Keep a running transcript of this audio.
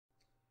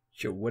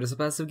Yo, what is up,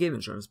 Passive Game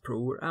Insurance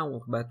Pro, and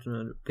welcome back to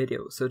another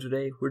video. So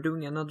today we're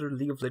doing another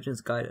League of Legends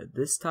guide,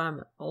 this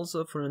time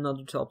also for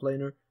another top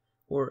laner,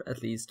 or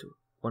at least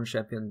one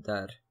champion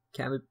that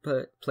can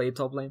be played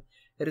top lane.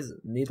 It is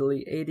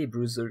NIDALEE AD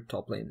BRUISER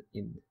top lane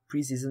in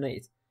preseason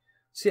 8.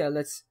 So yeah,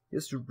 let's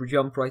just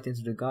jump right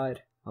into the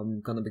guide.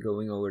 I'm gonna be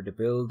going over the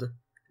build,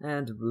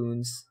 and the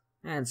runes,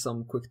 and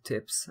some quick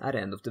tips at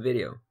the end of the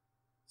video.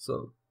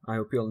 So I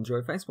hope you'll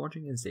enjoy, thanks for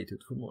watching, and stay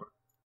tuned for more.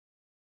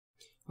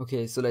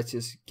 Okay, so let's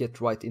just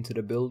get right into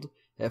the build.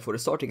 For the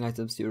starting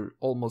items, you're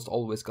almost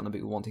always going to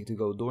be wanting to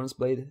go Doran's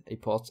Blade, a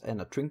pot,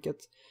 and a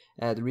trinket.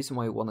 The reason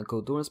why you want to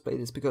go Doran's Blade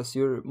is because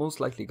you're most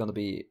likely going to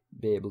be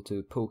able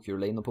to poke your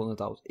lane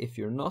opponent out. If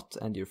you're not,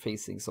 and you're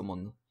facing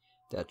someone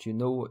that you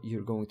know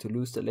you're going to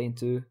lose the lane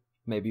to,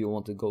 maybe you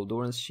want to go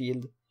Doran's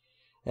Shield,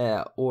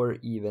 or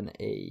even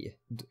a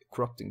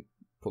Corrupting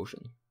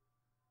Potion.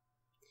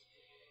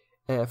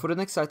 For the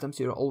next items,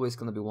 you're always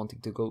going to be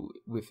wanting to go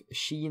with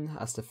Sheen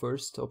as the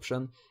first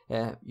option.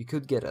 You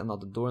could get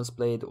another Doran's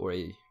Blade or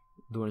a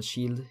Doran's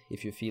Shield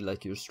if you feel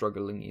like you're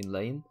struggling in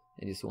lane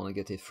and you just want to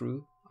get it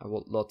through a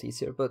lot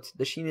easier. But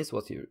the Sheen is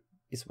what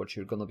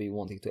you're going to be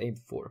wanting to aim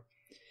for.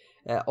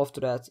 After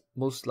that,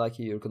 most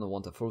likely you're going to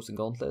want a Frozen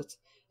Gauntlet.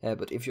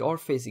 But if you are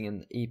facing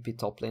an AP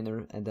top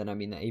laner, and then I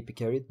mean an AP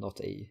carry, not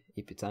a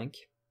AP tank,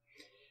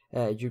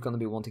 you're going to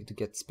be wanting to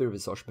get Spirit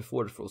Visage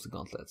before the Frozen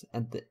Gauntlet.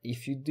 And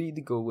if you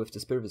did go with the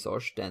Spirit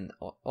Visage, then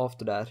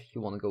after that you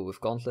want to go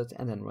with Gauntlet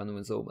and then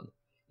Randuin's Omen.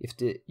 If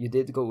you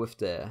did go with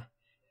the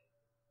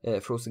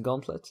Frozen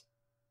Gauntlet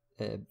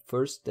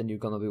first, then you're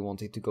going to be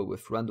wanting to go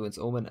with Randuin's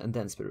Omen and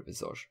then Spirit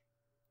Visage.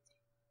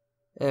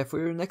 For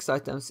your next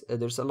items,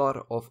 there's a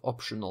lot of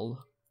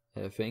optional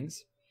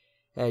things.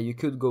 You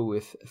could go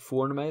with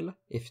Thornmail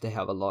if they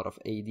have a lot of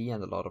AD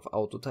and a lot of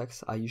auto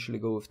attacks. I usually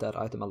go with that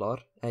item a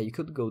lot. You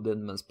could go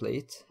Deadman's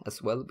Plate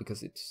as well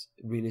because it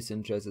really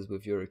synergizes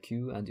with your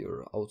Q and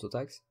your auto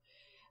attacks.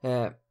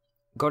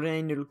 Guardian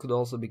Angel could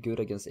also be good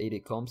against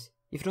AD comps.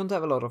 If you don't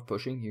have a lot of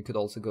pushing, you could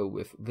also go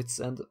with Wit's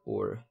End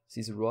or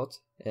Caesar Rot.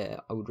 I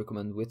would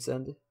recommend Wit's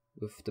End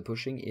with the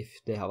pushing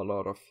if they have a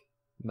lot of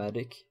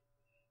magic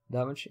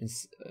damage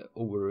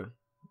over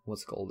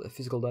what's called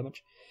physical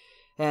damage.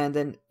 And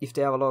then if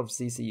they have a lot of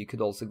CC, you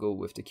could also go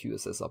with the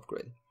QSS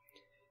upgrade.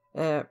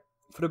 For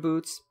the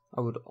boots,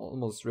 I would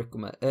always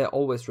recommend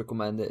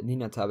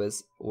Ninja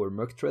Tabis or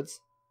Merc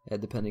Treads,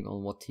 depending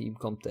on what team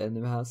comp the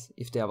enemy has.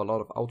 If they have a lot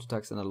of auto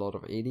attacks and a lot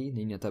of AD,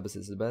 Ninja Tabis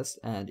is the best.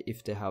 And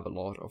if they have a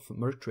lot of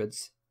Merc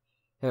Treads,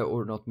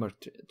 or not Merc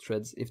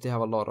Treads, if they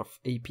have a lot of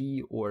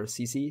AP or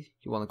CC,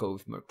 you want to go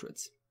with Merc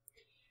Treads.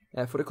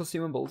 For the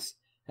consumables,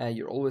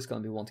 you're always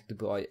going to be wanting to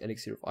buy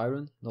Elixir of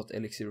Iron, not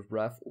Elixir of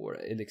Wrath or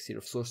Elixir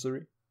of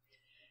Sorcery.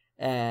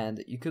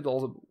 And you could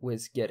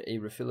always get a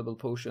refillable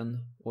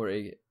potion or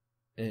a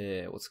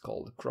what's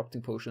called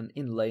Corrupting Potion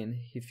in lane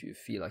if you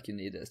feel like you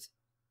need it.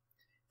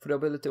 For the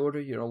ability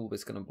order, you're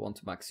always going to want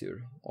to max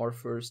your R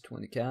first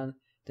when you can,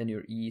 then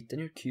your E, then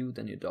your Q,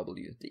 then your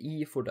W. The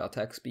E for the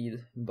attack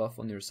speed buff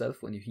on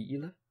yourself when you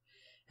heal,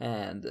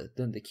 and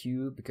then the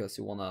Q because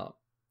you want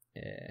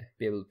to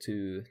be able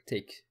to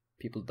take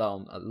people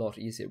down a lot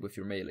easier with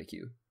your melee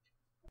Q.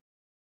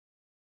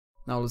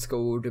 Now let's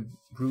go over the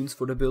runes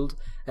for the build.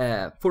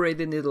 For AD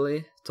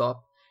NIDALEE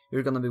top,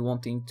 you're gonna be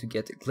wanting to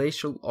get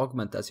Glacial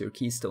Augment as your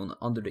keystone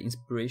under the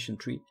inspiration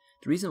tree.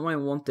 The reason why I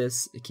want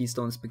this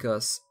keystone is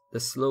because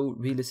the slow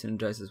really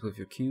synergizes with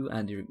your Q,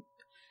 and your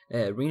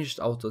ranged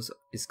autos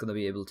is gonna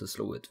be able to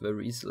slow it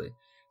very easily.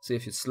 So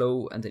if you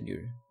slow and then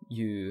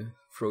you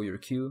throw your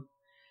Q,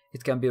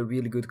 it can be a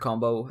really good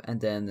combo,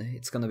 and then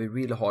it's gonna be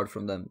really hard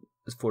for them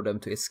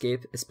to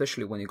escape,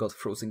 especially when you got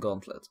Frozen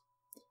Gauntlet.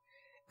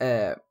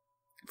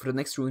 For the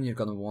next rune, you're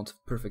gonna want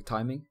Perfect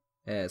Timing,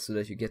 so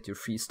that you get your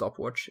free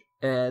stopwatch.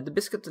 The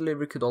Biscuit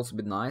Delivery could also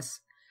be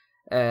nice,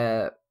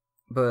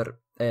 but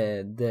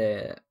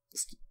the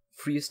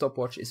free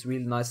stopwatch is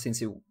really nice since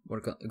you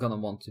are gonna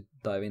want to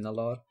dive in a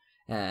lot,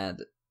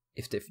 and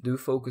if they do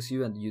focus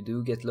you and you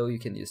do get low, you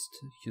can just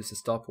use a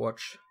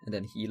stopwatch and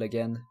then heal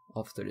again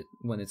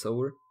when it's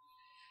over.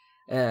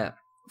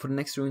 For the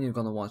next rune, you're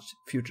gonna want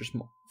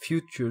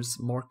Futures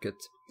Market,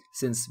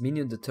 since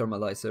Minion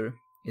Determalizer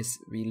is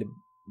really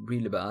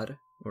bad,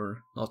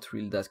 or not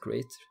really that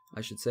great,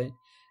 I should say.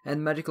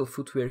 And Magical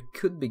Footwear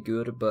could be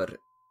good, but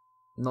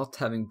not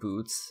having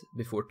boots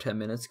before 10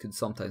 minutes could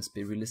sometimes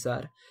be really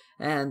sad.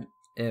 And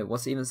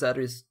what's even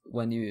sadder is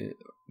when you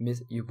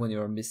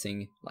are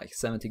missing like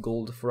 70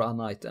 gold for an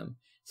item.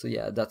 So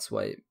yeah, that's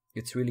why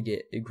it's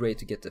really great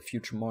to get the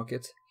Future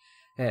Market,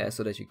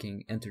 so that you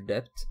can enter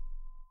depth.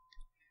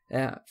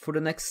 For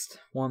the next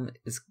one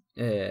is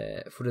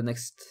for the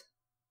next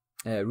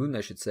rune,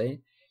 I should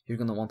say, you're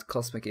gonna want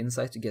Cosmic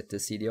Insight to get the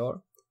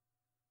CDR,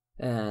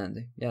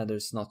 and yeah,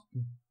 there's not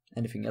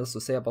anything else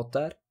to say about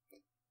that.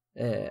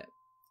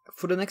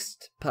 For the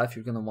next path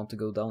you're gonna want to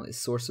go down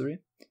is Sorcery,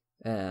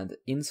 and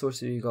in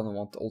Sorcery you're gonna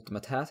want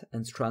Ultimate Hat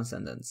and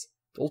Transcendence.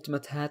 The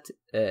Ultimate Hat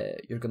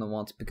you're gonna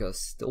want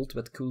because the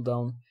ultimate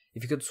cooldown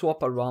If you could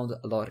swap around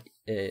a lot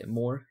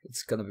more,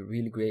 it's gonna be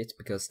really great,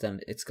 because then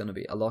it's gonna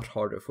be a lot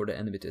harder for the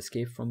enemy to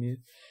escape from you.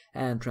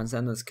 And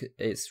Transcendence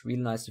is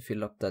really nice to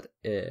fill up that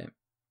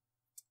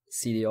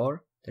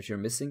CDR that you're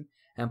missing.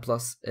 And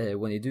plus,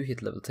 when you do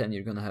hit level 10,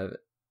 you're gonna have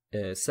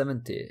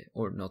 70,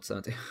 or not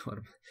 70,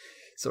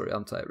 sorry,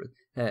 I'm tired.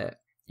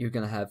 You're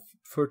gonna have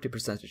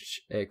 30%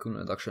 cooldown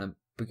reduction,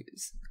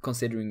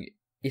 considering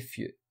if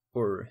you,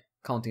 or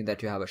counting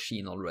that you have a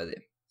Sheen already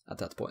at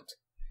that point.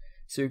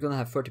 So you're gonna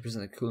have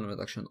 30% cooldown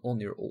reduction on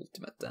your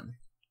ultimate then.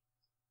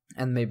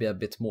 And maybe a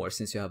bit more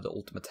since you have the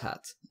ultimate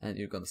hat, and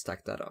you're gonna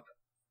stack that up.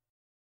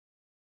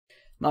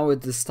 Now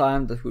it is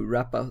time that we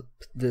wrap up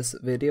this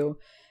video,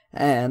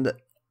 and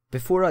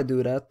before I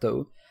do that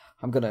though,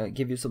 I'm gonna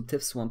give you some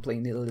tips when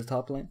playing Nidalee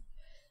top lane.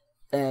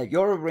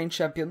 You're a range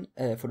champion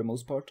for the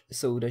most part,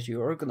 so that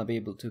you are gonna be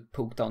able to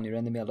poke down your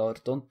enemy a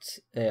lot. Don't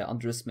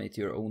underestimate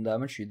your own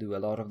damage, you do a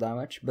lot of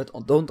damage, but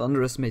don't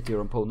underestimate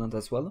your opponent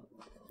as well.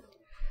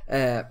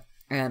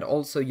 And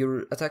also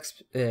your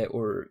attacks,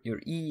 or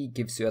your E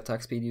gives you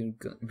attack speed. You're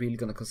really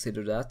gonna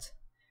consider that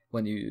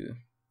when you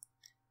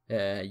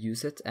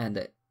use it,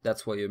 and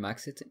that's why you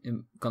max it.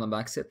 You're gonna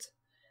max it.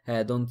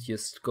 Don't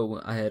just go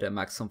ahead and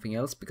max something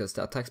else, because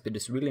the attack speed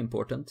is really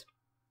important.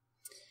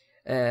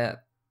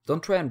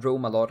 Don't try and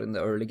roam a lot in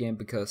the early game,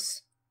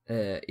 because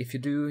if you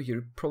do,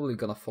 you're probably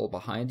gonna fall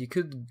behind. You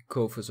could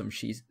go for some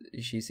she's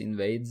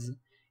invades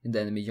in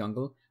the enemy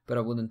jungle, but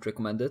I wouldn't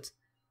recommend it.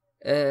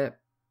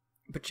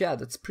 But yeah,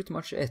 that's pretty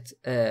much it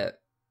for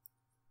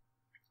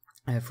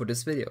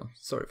this video.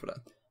 Sorry for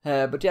that.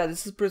 But yeah,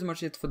 this is pretty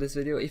much it for this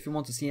video. If you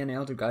want to see any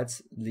other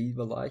guides, leave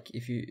a like.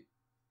 If you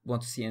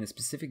want to see any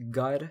specific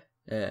guide,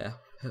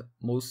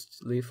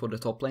 mostly for the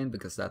top lane,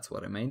 because that's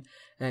what I mean,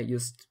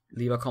 just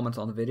leave a comment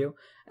on the video.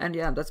 And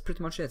yeah, that's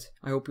pretty much it.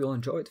 I hope you all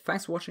enjoyed.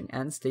 Thanks for watching,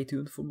 and stay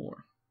tuned for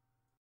more.